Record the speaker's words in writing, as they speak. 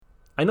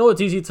I know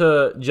it's easy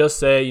to just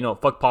say,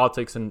 fuck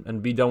politics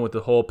and be done with the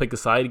whole pick a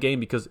side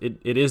game because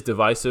it is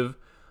divisive.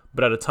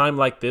 But at a time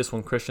like this,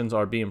 when Christians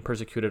are being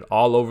persecuted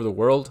all over the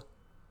world,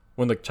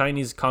 when the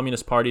Chinese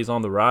Communist Party is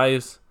on the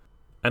rise,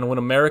 and when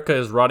America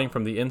is rotting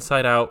from the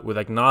inside out with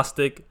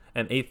agnostic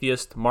and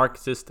atheist,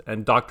 Marxist,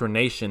 and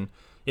doctrination,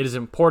 it is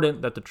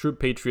important that the true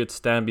patriots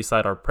stand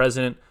beside our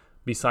president,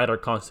 beside our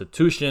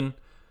Constitution,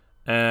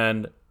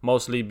 and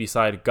mostly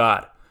beside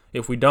God.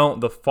 If we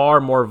don't, the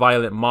far more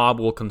violent mob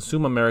will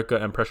consume America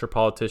and pressure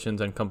politicians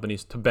and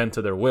companies to bend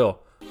to their will.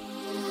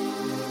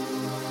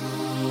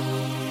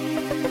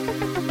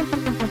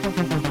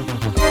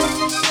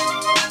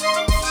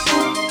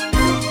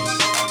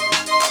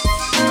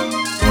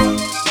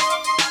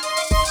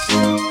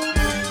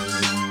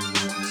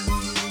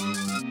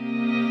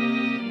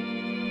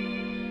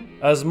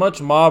 As much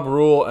mob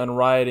rule and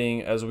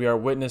rioting as we are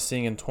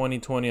witnessing in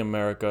 2020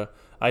 America,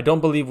 I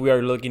don't believe we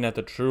are looking at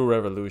the true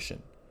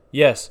revolution.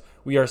 Yes,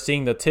 we are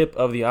seeing the tip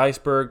of the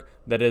iceberg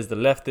that is the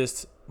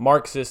leftist,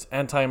 Marxist,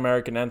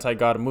 anti-American,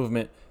 anti-God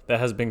movement that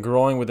has been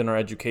growing within our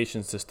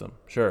education system,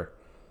 sure.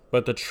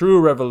 But the true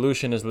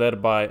revolution is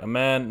led by a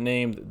man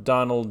named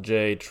Donald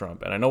J.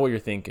 Trump, and I know what you're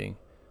thinking.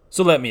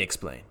 So let me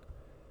explain.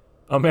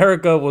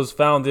 America was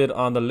founded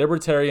on the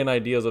libertarian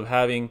ideas of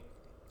having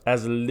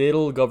as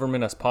little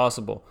government as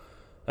possible.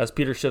 As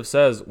Peter Schiff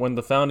says, when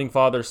the founding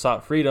fathers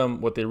sought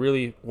freedom, what they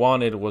really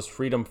wanted was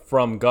freedom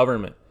from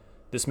government.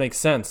 This makes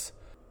sense.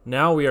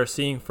 Now we are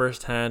seeing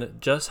firsthand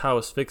just how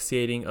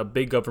asphyxiating a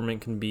big government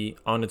can be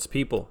on its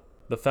people.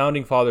 The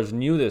founding fathers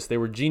knew this. They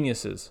were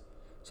geniuses.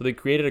 So they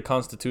created a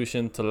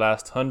constitution to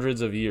last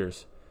hundreds of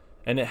years.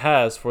 And it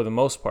has, for the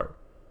most part.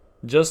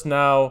 Just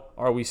now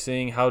are we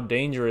seeing how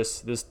dangerous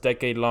this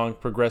decade-long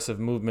progressive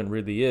movement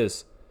really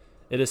is.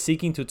 It is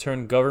seeking to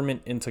turn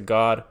government into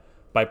God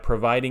by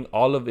providing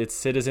all of its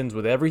citizens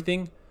with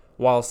everything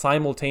while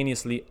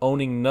simultaneously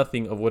owning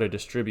nothing of what it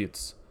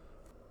distributes.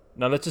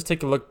 Now let's just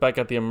take a look back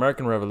at the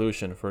American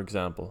Revolution, for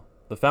example.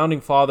 The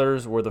founding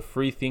fathers were the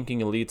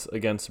free-thinking elites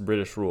against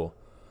British rule.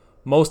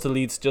 Most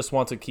elites just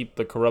want to keep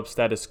the corrupt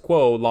status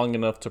quo long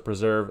enough to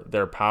preserve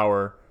their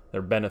power,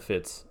 their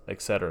benefits,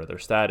 etc., their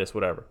status,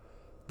 whatever.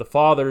 The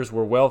fathers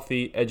were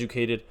wealthy,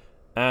 educated,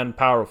 and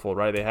powerful,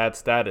 right? They had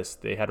status,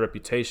 they had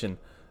reputation.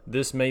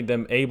 This made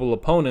them able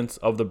opponents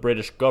of the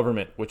British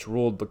government, which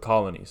ruled the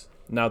colonies.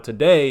 Now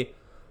today,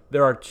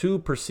 there are two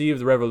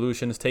perceived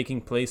revolutions taking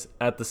place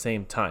at the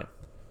same time.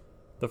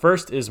 The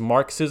first is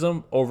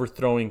Marxism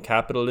overthrowing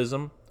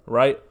capitalism,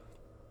 right?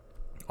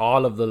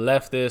 All of the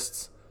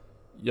leftists,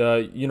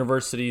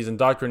 universities,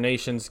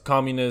 indoctrinations,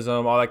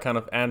 communism, all that kind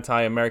of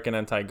anti-American,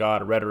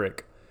 anti-God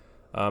rhetoric.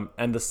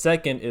 And the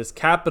second is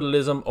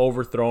capitalism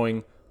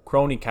overthrowing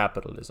crony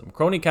capitalism.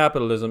 Crony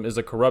capitalism is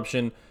a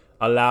corruption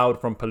allowed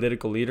from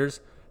political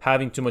leaders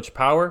having too much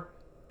power,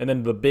 and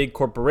then the big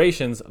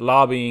corporations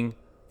lobbying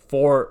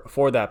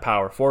for that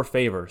power, for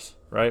favors,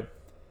 right?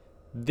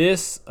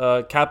 This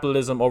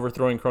capitalism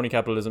overthrowing crony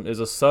capitalism is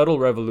a subtle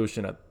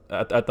revolution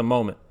at the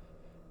moment.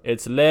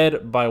 It's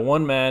led by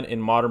one man in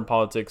modern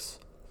politics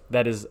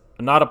that is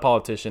not a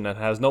politician and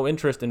has no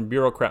interest in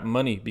bureaucrat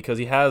money because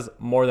he has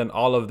more than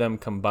all of them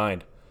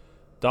combined.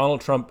 Donald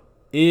Trump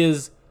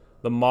is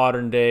the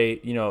modern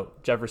day,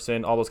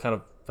 Jefferson, all those kind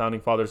of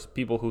founding fathers,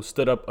 people who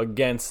stood up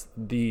against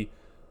the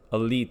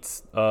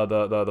elites,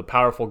 the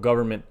powerful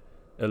government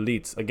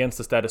elites, against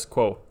the status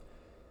quo.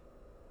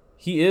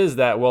 He is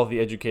that wealthy,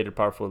 educated,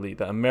 powerful elite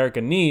that America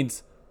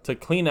needs to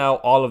clean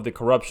out all of the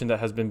corruption that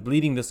has been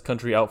bleeding this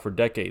country out for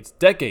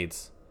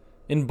decades,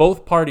 in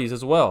both parties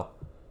as well.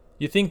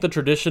 You think the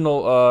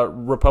traditional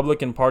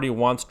Republican Party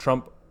wants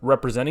Trump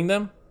representing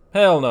them?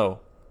 Hell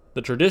no.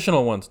 The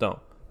traditional ones don't.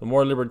 The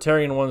more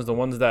libertarian ones, the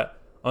ones that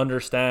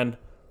understand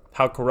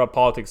how corrupt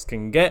politics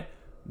can get,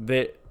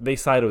 they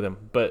side with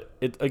him. But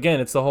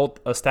it's the whole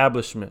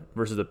establishment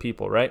versus the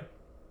people, right?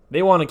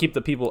 They want to keep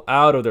the people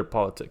out of their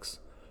politics.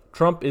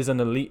 Trump is an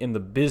elite in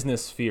the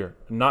business sphere,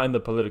 not in the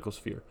political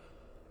sphere.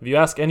 If you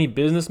ask any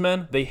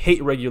businessman, they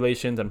hate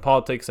regulations and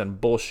politics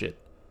and bullshit.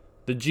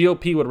 The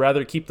GOP would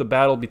rather keep the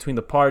battle between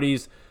the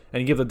parties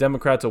and give the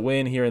Democrats a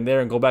win here and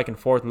there and go back and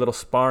forth, a little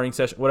sparring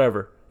session,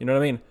 whatever. You know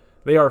what I mean?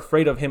 They are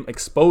afraid of him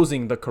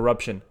exposing the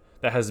corruption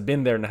that has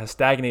been there and has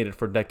stagnated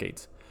for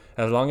decades.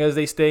 As long as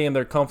they stay in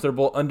their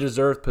comfortable,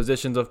 undeserved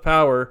positions of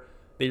power,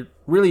 they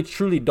really,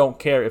 truly don't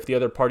care if the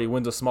other party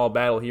wins a small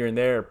battle here and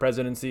there, or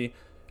presidency.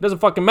 It doesn't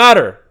fucking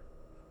matter.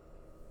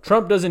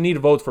 Trump doesn't need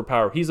votes for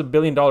power. He's $1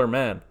 billion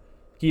man.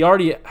 He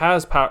already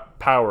has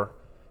power.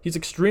 He's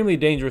extremely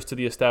dangerous to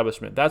the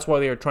establishment. That's why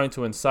they are trying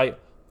to incite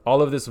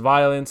all of this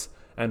violence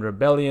and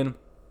rebellion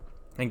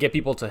and get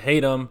people to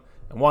hate him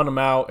and want him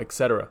out,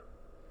 etc.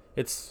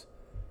 It's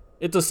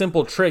a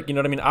simple trick, you know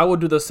what I mean? I would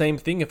do the same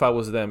thing if I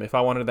was them, if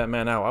I wanted that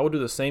man out. I would do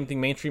the same thing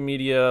mainstream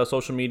media,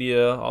 social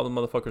media, all the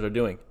motherfuckers are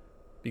doing.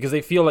 Because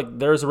they feel like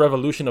there's a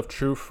revolution of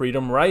true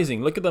freedom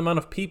rising. Look at the amount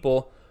of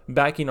people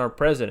backing our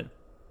president.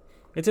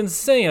 It's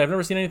insane. I've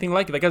never seen anything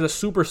like it. That guy's a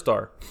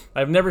superstar.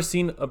 I've never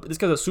seen... this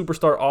guy's a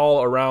superstar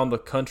all around the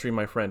country,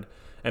 my friend.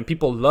 And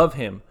people love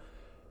him.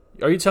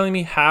 Are you telling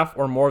me half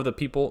or more of the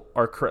people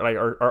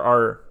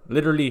are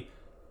literally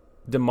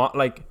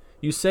like,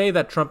 you say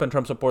that Trump and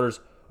Trump supporters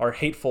are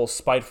hateful,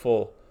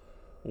 spiteful,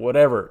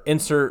 whatever.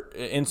 Insert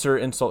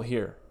insult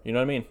here. You know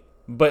what I mean?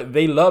 But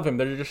they love him.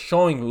 They're just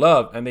showing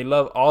love, and they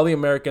love all the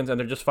Americans, and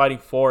they're just fighting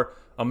for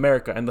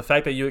America. And the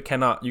fact that you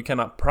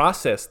cannot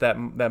process that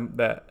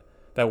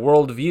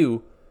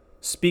worldview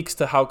speaks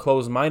to how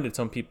close-minded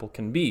some people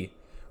can be.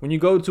 When you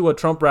go to a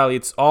Trump rally,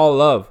 it's all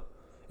love.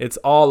 It's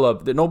all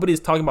love. Nobody's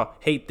talking about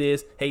hate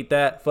this, hate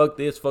that, fuck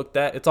this, fuck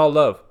that. It's all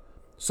love.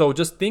 So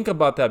just think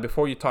about that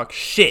before you talk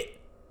shit.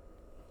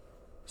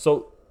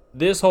 So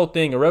this whole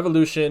thing, a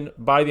revolution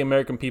by the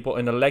American people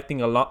in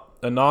electing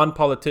a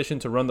non-politician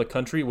to run the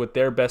country with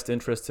their best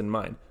interests in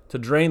mind, to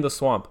drain the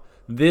swamp.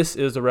 This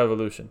is a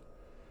revolution.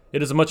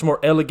 It is a much more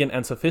elegant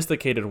and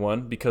sophisticated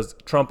one because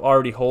Trump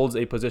already holds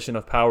a position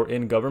of power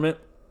in government.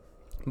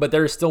 But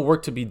there is still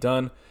work to be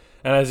done.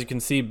 And as you can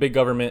see, big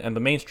government and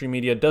the mainstream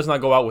media does not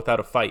go out without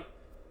a fight.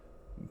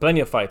 Plenty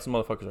of fights. Some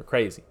motherfuckers are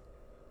crazy.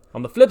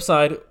 On the flip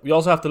side, we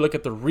also have to look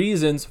at the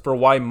reasons for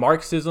why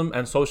Marxism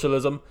and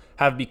socialism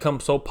have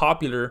become so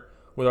popular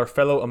with our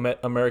fellow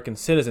American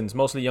citizens,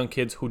 mostly young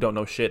kids who don't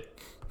know shit,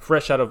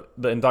 fresh out of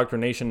the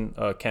indoctrination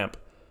camp.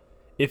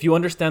 If you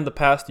understand the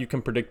past, you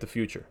can predict the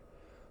future.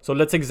 So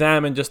let's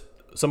examine just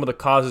some of the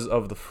causes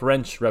of the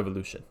French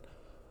Revolution.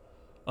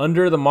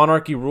 Under the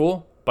monarchy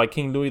rule by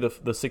King Louis the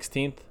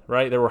 16th,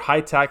 right, there were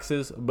high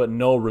taxes but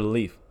no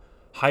relief,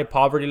 high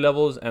poverty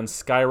levels, and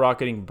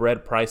skyrocketing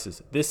bread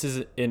prices. This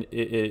is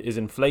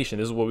inflation.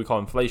 This is what we call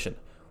inflation.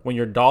 When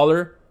your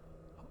dollar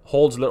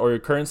holds, or your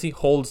currency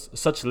holds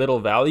such little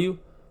value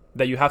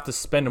that you have to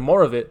spend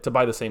more of it to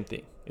buy the same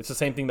thing. It's the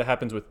same thing that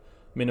happens with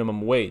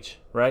minimum wage,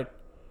 right?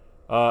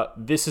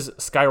 This is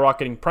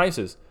skyrocketing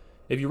prices.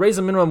 If you raise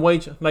the minimum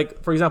wage,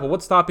 like, for example,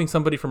 what's stopping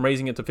somebody from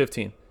raising it to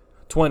 15,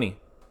 20,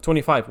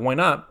 25? Why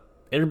not?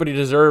 Everybody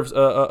deserves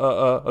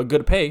a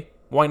good pay.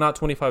 Why not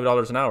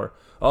 $25 an hour?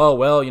 Oh,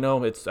 well,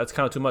 that's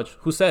kind of too much.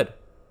 Who said?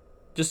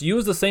 Just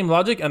use the same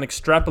logic and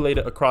extrapolate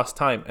it across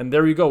time. And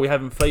there you go. We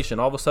have inflation.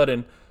 All of a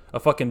sudden, a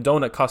fucking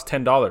donut costs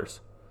 $10.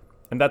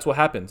 And that's what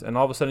happens. And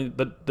all of a sudden,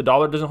 the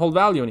dollar doesn't hold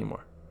value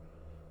anymore.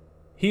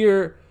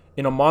 Here,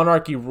 in a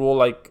monarchy rule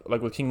like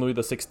with King Louis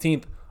the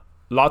 16th,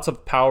 lots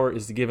of power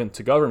is given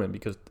to government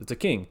because it's a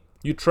king.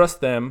 You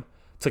trust them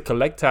to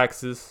collect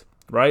taxes,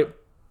 right?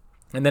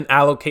 And then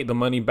allocate the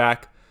money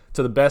back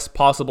to the best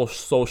possible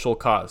social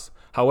cause.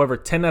 However,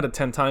 10 out of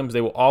 10 times,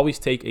 they will always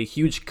take a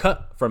huge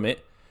cut from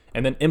it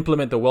and then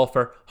implement the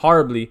welfare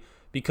horribly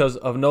because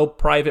of no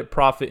private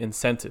profit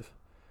incentive.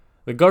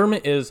 The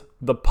government is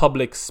the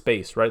public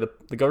space, right?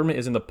 The government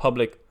is in the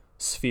public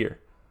sphere.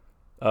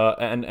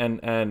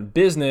 And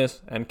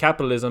business and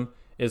capitalism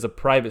is a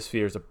private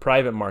sphere, is a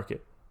private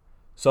market.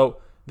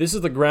 So this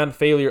is the grand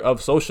failure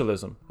of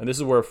socialism. And this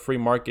is where free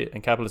market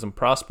and capitalism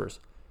prospers.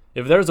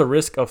 If there's a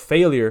risk of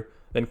failure,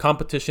 then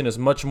competition is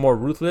much more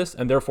ruthless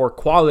and therefore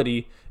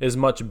quality is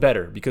much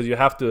better because you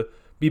have to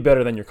be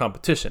better than your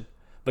competition.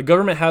 The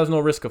government has no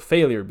risk of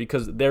failure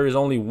because there is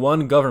only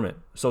one government,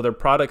 so their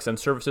products and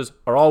services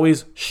are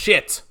always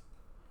shit.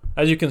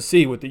 As you can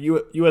see with the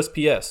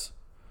USPS.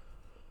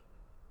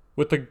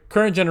 With the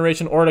current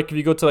generation, or like if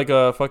you go to like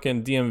a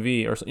fucking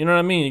DMV or you know what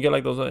I mean, you get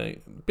like those,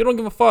 people don't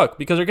give a fuck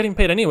because they're getting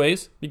paid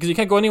anyways because you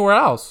can't go anywhere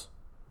else.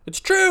 It's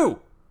true.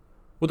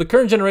 With the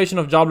current generation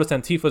of jobless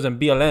Antifas and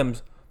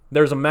BLMs,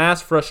 there's a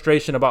mass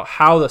frustration about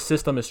how the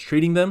system is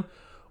treating them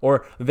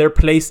or their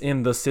place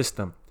in the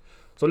system.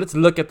 So let's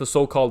look at the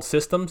so-called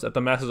systems that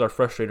the masses are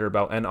frustrated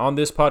about. And on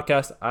this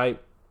podcast,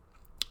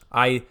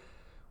 I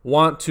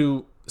want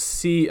to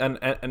see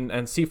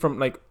and see from,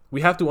 like,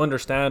 we have to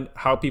understand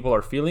how people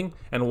are feeling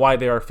and why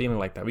they are feeling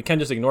like that. We can't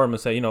just ignore them and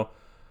say,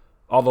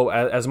 although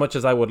as much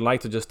as I would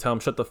like to just tell them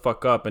shut the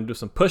fuck up and do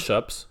some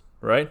push-ups,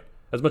 right?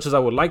 As much as I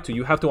would like to,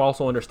 you have to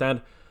also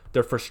understand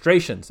their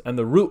frustrations and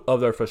the root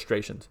of their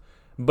frustrations.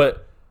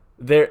 But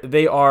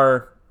they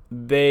are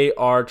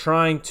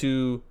trying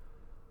to,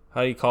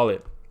 how do you call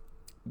it?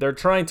 They're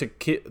trying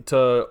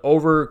to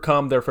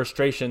overcome their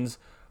frustrations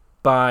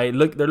they're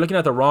looking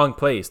at the wrong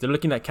place. They're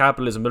looking at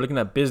capitalism. They're looking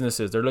at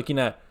businesses. They're looking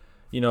at,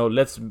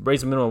 let's raise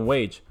the minimum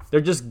wage.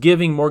 They're just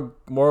giving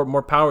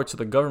more power to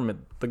the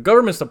government. The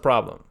government's the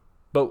problem,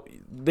 but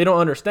they don't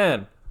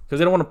understand because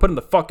they don't want to put in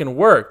the fucking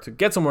work to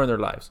get somewhere in their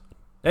lives.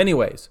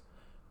 Anyways,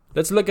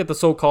 let's look at the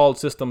so-called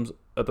systems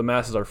that the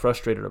masses are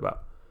frustrated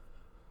about.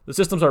 The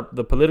systems are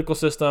the political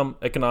system,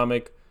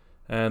 economic,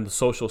 and the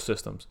social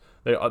systems.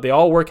 They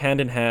all work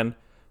hand in hand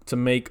to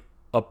make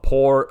a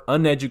poor,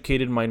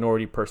 uneducated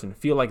minority person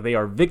feel like they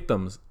are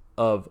victims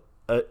of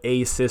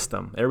a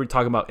system. Everybody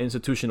talking about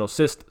institutional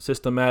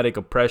systematic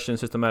oppression,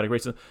 systematic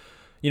racism.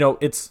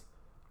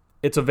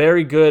 It's a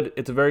very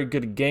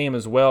good game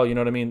as well. You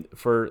know what I mean?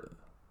 For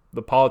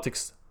the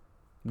politics,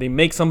 they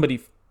make somebody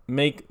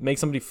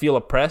feel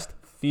oppressed,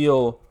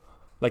 feel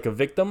like a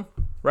victim,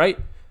 right?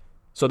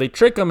 So they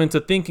trick them into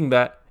thinking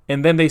that,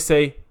 and then they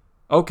say,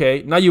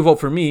 okay, now you vote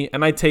for me,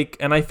 and I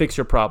fix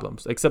your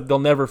problems. Except they'll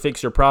never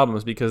fix your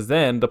problems because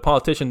then the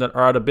politicians that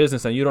are out of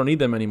business and you don't need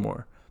them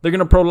anymore. They're going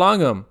to prolong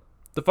them.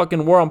 The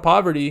fucking war on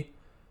poverty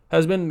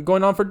has been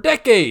going on for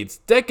decades.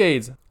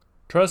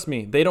 Trust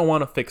me, they don't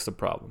want to fix the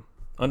problem.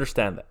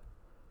 Understand that.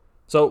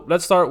 So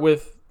let's start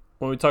with,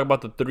 when we talk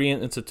about the three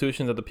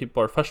institutions that the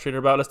people are frustrated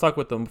about, let's talk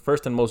with the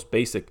first and most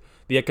basic,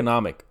 the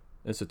economic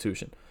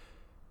institution.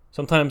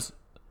 Sometimes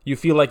you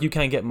feel like you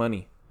can't get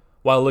money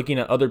while looking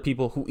at other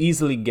people who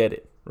easily get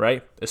it,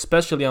 right?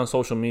 Especially on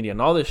social media.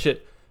 And all this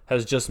shit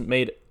has just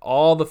made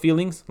all the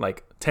feelings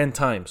like 10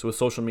 times with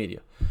social media.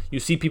 You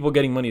see people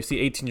getting money. You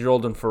see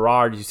 18-year-old in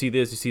Ferrari. You see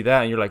this, you see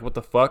that, and you're like, what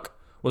the fuck?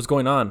 What's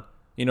going on?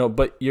 You know,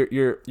 but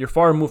you're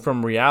far removed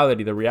from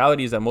reality. The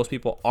reality is that most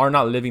people are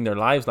not living their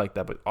lives like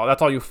that. But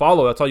that's all you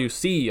follow. That's all you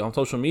see on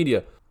social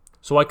media.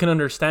 So I can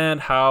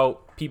understand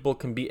how people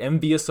can be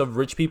envious of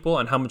rich people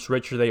and how much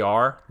richer they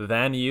are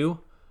than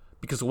you,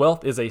 because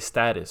wealth is a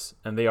status,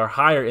 and they are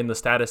higher in the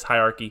status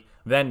hierarchy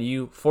than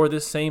you for the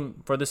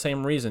same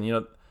reason. You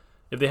know,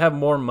 if they have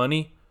more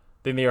money,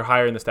 then they are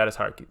higher in the status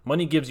hierarchy.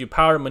 Money gives you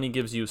power. Money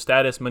gives you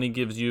status. Money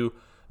gives you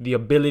the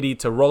ability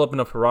to roll up in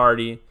a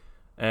Ferrari,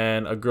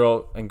 and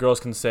girls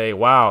can say,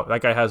 wow,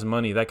 that guy has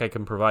money. That guy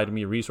can provide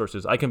me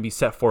resources. I can be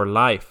set for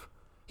life.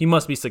 He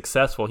must be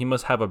successful. He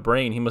must have a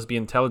brain. He must be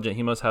intelligent.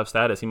 He must have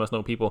status. He must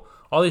know people.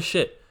 All this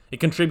shit, it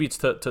contributes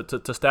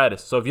to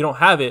status. So if you don't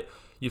have it,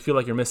 you feel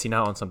like you're missing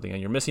out on something, and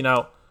you're missing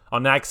out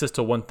on access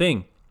to one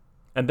thing.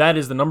 And that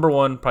is the number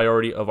one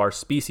priority of our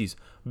species: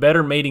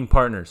 better mating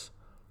partners,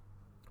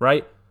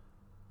 right?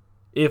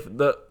 If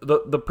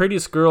the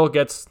prettiest girl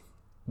gets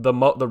the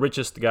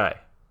richest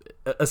guy,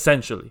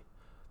 essentially,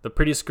 the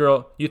prettiest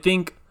girl, you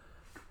think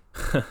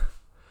like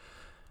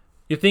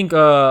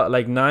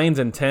 9s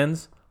and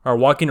 10s are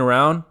walking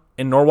around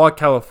in Norwalk,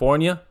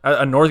 California, at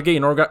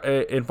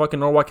Northgate in fucking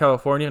Norwalk,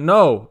 California?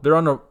 No, they're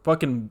on a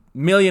fucking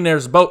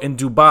millionaire's boat in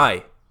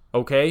Dubai,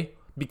 okay?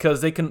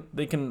 Because they can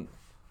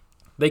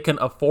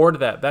afford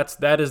that.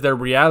 That is their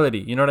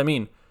reality. You know what I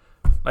mean?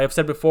 Like I've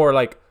said before,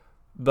 like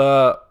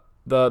the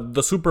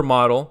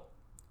supermodel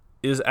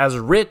is as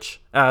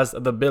rich as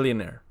the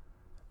billionaire.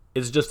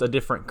 It's just a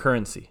different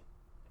currency.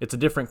 It's a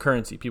different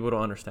currency. People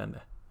don't understand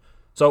that.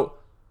 So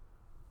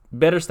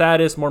better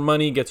status, more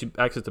money gets you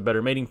access to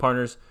better mating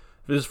partners.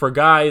 This is for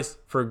guys,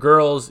 for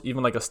girls,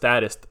 even like a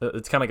status.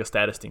 It's kind of like a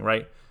status thing,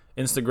 right?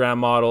 Instagram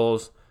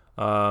models,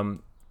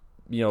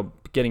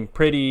 getting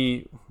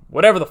pretty,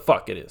 whatever the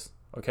fuck it is,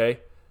 okay?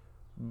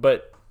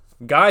 But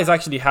guys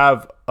actually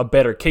have a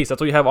better case.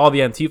 That's why you have all the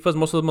Antifas.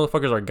 Most of the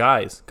motherfuckers are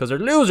guys because they're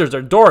losers,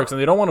 they're dorks, and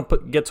they don't want to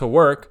get to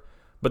work,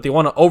 but they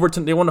want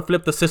to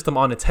flip the system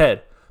on its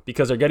head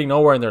because they're getting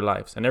nowhere in their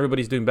lives, and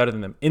everybody's doing better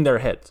than them in their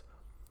heads.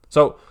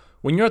 So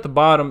when you're at the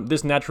bottom,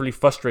 this naturally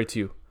frustrates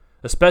you,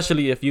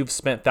 especially if you've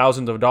spent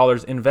thousands of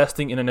dollars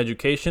investing in an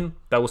education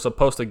that was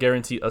supposed to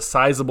guarantee a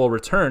sizable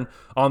return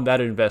on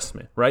that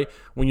investment, right?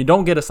 When you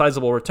don't get a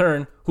sizable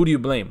return, who do you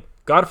blame?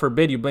 God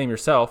forbid you blame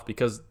yourself,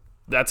 because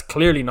that's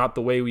clearly not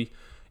the way we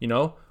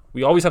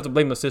always have to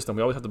blame the system.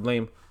 We always have to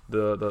blame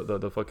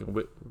the fucking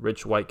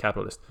rich white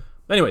capitalist.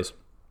 Anyways,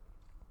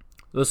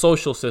 the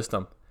social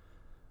system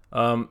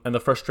and the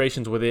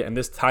frustrations with it, and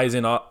this ties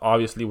in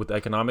obviously with the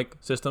economic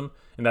system,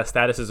 and that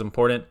status is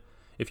important.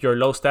 If you're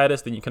low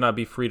status, then you cannot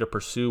be free to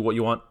pursue what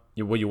you want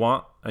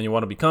and you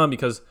want to become,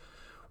 because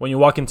when you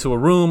walk into a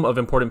room of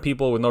important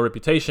people with no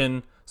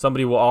reputation,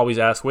 somebody will always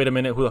ask, wait a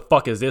minute, who the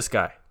fuck is this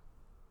guy?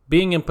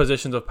 Being in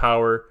positions of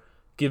power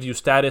gives you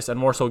status, and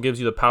more so gives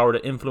you the power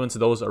to influence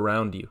those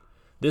around you.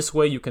 This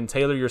way you can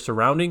tailor your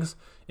surroundings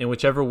in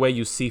whichever way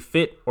you see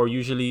fit, or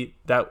usually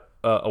that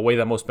a way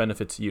that most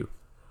benefits you.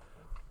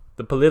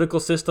 The political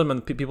system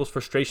and people's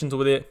frustrations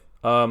with it.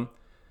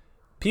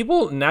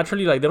 People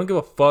naturally, they don't give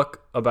a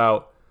fuck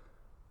about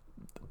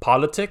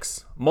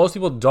politics. Most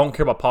people don't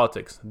care about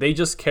politics. They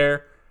just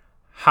care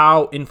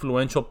how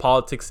influential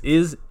politics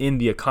is in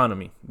the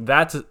economy.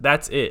 That's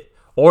it.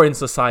 Or in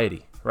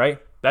society, right?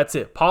 That's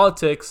it.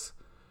 Politics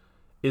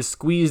is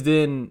squeezed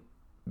in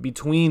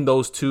between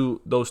those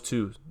two,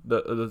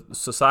 the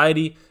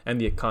society and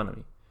the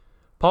economy.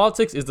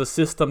 Politics is the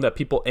system that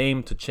people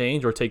aim to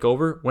change or take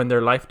over when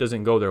their life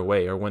doesn't go their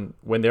way, or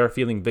when they're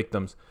feeling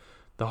victims.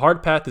 The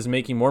hard path is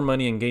making more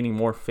money and gaining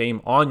more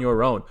fame on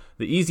your own.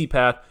 The easy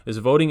path is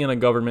voting in a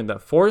government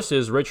that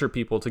forces richer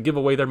people to give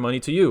away their money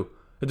to you.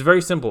 It's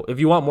very simple. If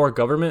you want more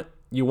government,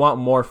 you want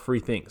more free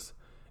things.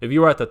 If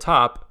you are at the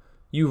top,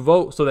 you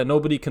vote so that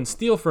nobody can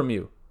steal from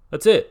you.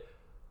 That's it.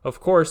 Of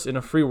course, in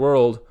a free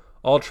world,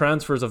 all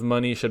transfers of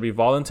money should be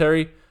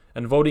voluntary,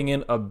 and voting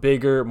in a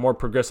bigger, more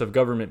progressive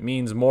government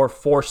means more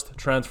forced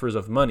transfers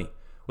of money,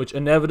 which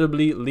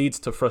inevitably leads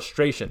to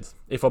frustrations.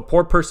 If a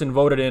poor person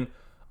voted in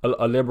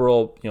a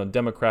liberal,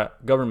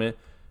 Democrat government,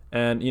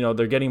 and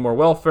they're getting more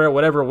welfare,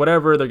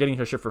 whatever, they're getting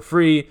their shit for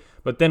free,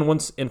 but then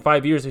once in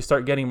 5 years they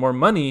start getting more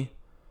money,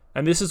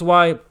 and this is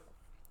why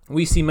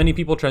we see many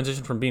people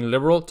transition from being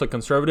liberal to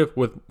conservative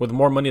with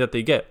more money that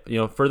they get.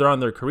 Further on in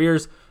their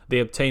careers, they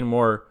obtain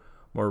more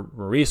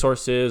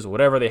resources,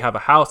 whatever. They have a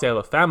house, they have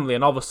a family,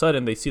 and all of a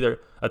sudden they see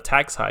a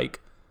tax hike,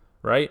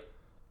 right?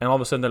 And all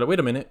of a sudden they're like, wait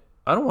a minute,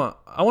 I want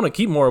to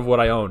keep more of what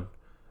I own.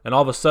 and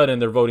all of a sudden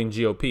they're voting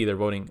GOP, they're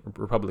voting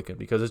Republican,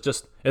 because it's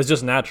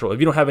just natural. If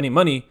you don't have any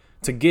money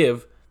to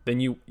give, then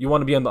you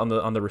want to be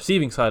on the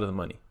receiving side of the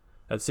money.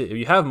 That's it. If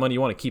you have money,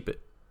 you want to keep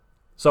it.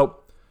 So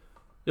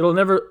it'll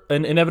never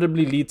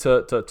inevitably lead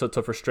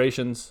to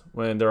frustrations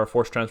when there are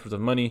forced transfers of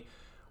money.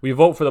 We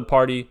vote for the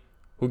party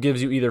who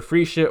gives you either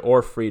free shit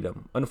or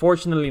freedom.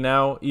 Unfortunately,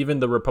 now even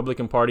the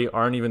Republican Party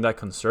aren't even that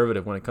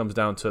conservative when it comes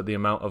down to the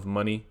amount of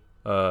money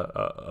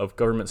of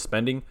government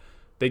spending.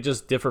 They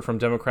just differ from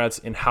Democrats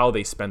in how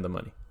they spend the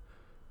money.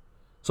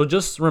 So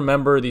just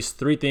remember, these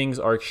three things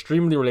are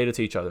extremely related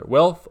to each other.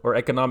 Wealth or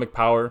economic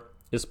power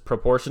is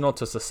proportional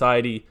to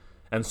society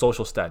and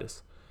social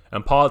status,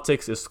 and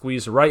politics is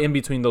squeezed right in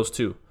between those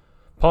two.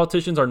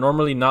 Politicians are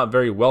normally not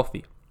very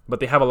wealthy, but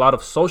they have a lot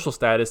of social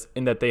status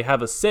in that they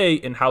have a say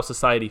in how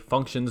society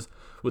functions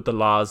with the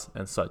laws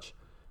and such.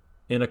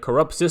 In a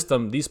corrupt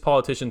system, these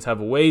politicians have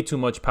way too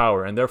much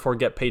power and therefore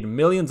get paid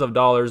millions of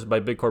dollars by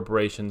big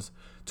corporations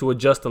to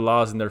adjust the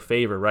laws in their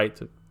favor, right?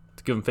 To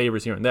give them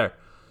favors here and there.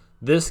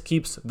 This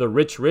keeps the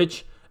rich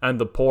rich and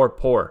the poor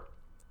poor.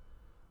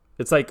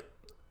 It's like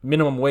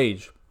minimum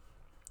wage.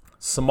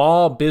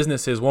 Small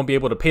businesses won't be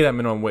able to pay that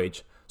minimum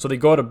wage. So they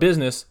go out of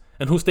business,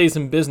 and who stays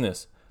in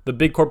business? The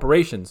big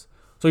corporations.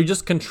 So you're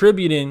just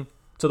contributing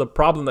to the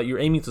problem that you're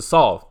aiming to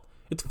solve.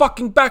 It's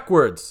fucking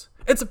backwards.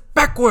 It's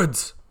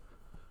backwards.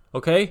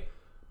 Okay?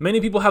 Many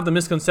people have the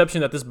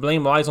misconception that this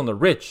blame lies on the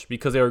rich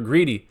because they are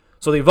greedy.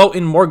 So they vote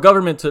in more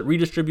government to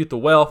redistribute the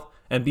wealth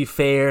and be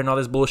fair and all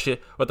this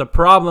bullshit. But the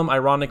problem,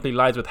 ironically,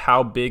 lies with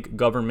how big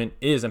government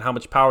is and how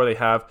much power they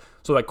have,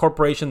 so that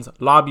corporations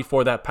lobby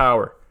for that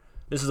power.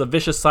 This is a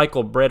vicious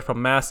cycle bred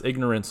from mass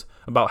ignorance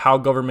about how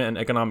government and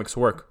economics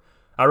work.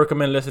 I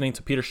recommend listening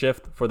to Peter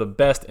Schiff for the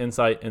best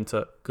insight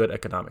into good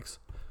economics.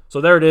 So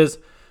there it is.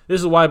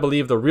 This is why I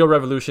believe the real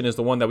revolution is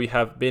the one that we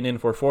have been in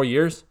for 4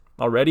 years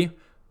already,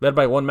 led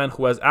by one man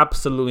who has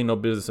absolutely no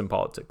business in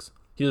politics.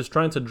 He is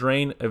trying to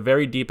drain a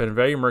very deep and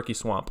very murky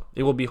swamp.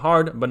 It will be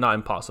hard, but not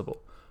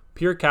impossible.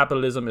 Pure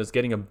capitalism is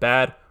getting a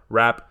bad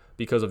rap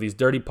because of these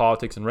dirty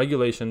politics and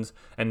regulations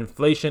and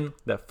inflation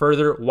that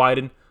further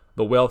widen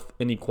the wealth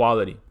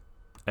inequality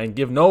and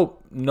give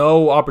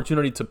no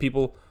opportunity to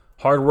people,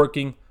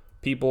 hardworking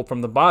people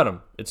from the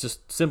bottom. It's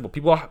just simple.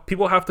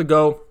 People have to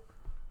go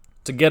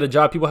to get a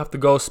job. People have to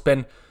go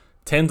spend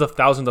tens of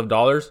thousands of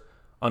dollars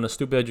on a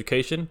stupid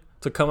education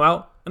to come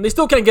out, and they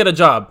still can't get a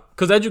job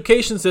because the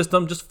education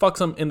system just fucks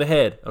them in the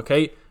head.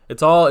 Okay,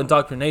 it's all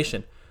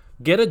indoctrination.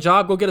 Get a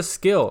job, go get a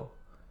skill.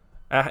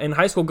 In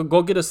high school,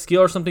 go get a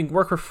skill or something.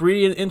 Work for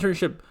free, an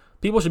internship.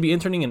 People should be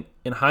interning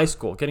in high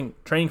school, getting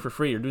training for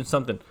free or doing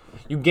something.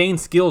 You gain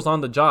skills on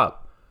the job.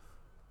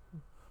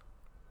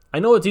 I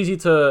know it's easy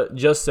to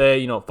just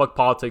say, fuck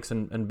politics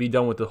and be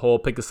done with the whole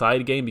pick a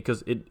side game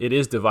because it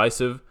is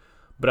divisive.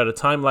 But at a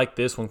time like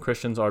this, when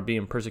Christians are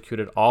being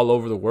persecuted all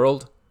over the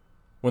world,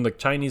 when the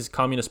Chinese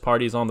Communist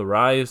Party is on the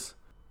rise,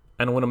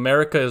 and when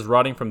America is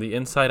rotting from the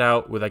inside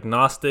out with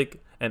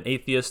agnostic and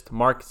atheist,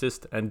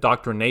 Marxist, and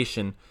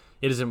indoctrination,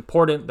 it is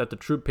important that the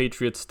true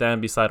patriots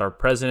stand beside our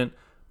president,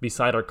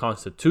 beside our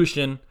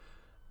Constitution,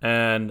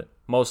 and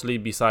mostly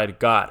beside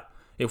God.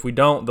 If we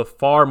don't, the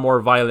far more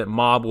violent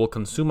mob will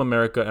consume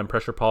America and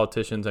pressure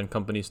politicians and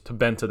companies to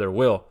bend to their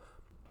will,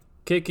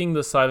 kicking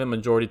the silent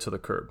majority to the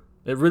curb.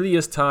 It really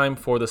is time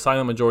for the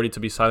silent majority to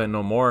be silent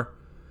no more.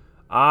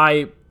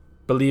 I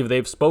believe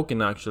they've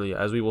spoken, actually,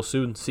 as we will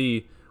soon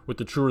see with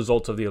the true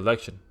results of the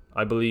election.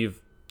 I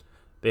believe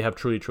they have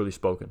truly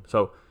spoken.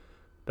 So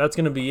that's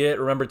going to be it.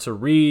 Remember to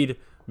read,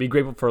 be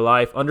grateful for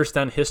life,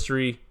 understand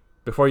history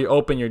before you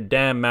open your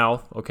damn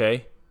mouth,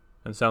 okay?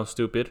 And sound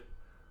stupid.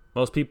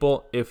 Most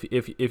people, if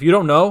you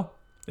don't know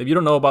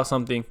about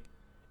something,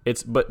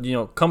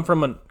 come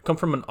from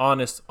an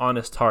honest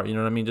heart. You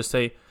know what I mean? Just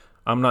say,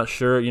 I'm not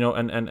sure,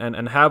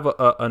 and have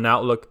an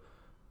outlook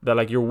that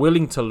like you're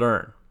willing to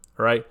learn,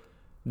 right?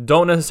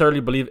 Don't necessarily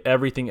believe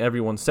everything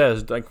everyone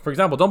says. Like, for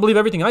example, don't believe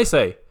everything I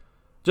say.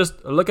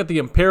 Just look at the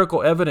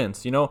empirical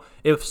evidence.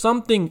 If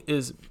something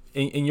is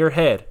in your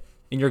head,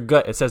 in your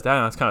gut, it says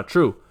that's kind of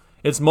true.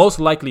 It's most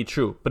likely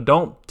true, but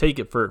don't take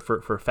it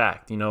for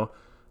fact.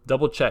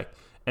 Double check.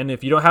 And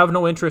if you don't have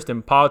no interest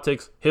in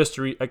politics,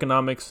 history,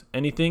 economics,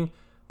 anything,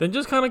 then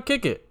just kind of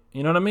kick it.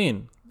 You know what I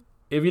mean?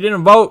 If you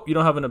didn't vote, you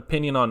don't have an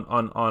opinion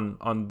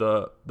on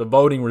the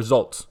voting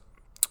results.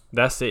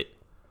 That's it.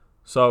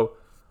 So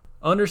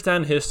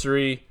understand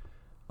history,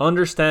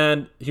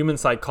 understand human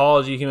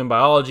psychology, human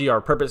biology, our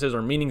purposes,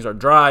 our meanings, our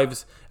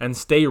drives, and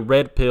stay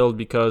red-pilled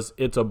because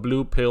it's a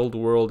blue-pilled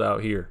world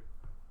out here.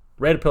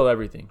 Red pill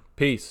everything.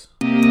 Peace.